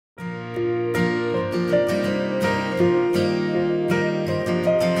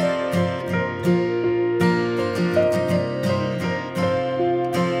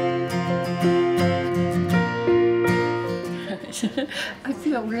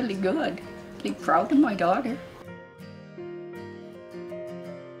really good. Be proud of my daughter.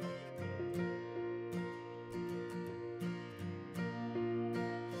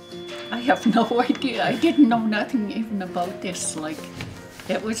 I have no idea. I didn't know nothing even about this. Like,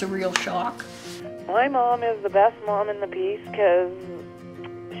 it was a real shock. My mom is the best mom in the piece because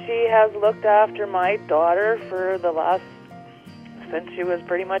she has looked after my daughter for since she was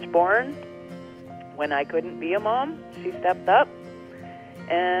pretty much born. When I couldn't be a mom, she stepped up,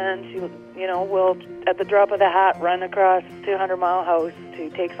 and she, will, at the drop of the hat, run across 200 Mile House to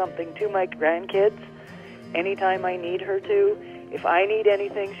take something to my grandkids anytime I need her to. If I need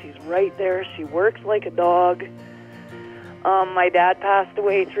anything, she's right there. She works like a dog. My dad passed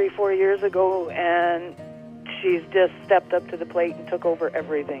away 3-4 years ago, and she's just stepped up to the plate and took over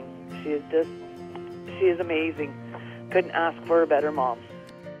everything. She is amazing. Couldn't ask for a better mom.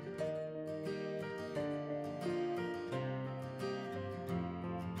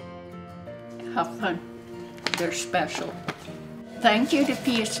 Have fun. They're special. Thank you to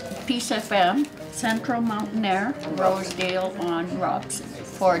Peace FM, Central Mountain Air, Rosedale on Robson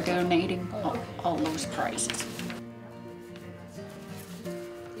for donating all those prizes.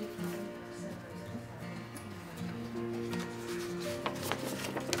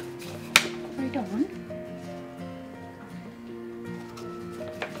 Right on.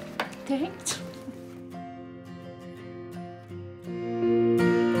 Thanks.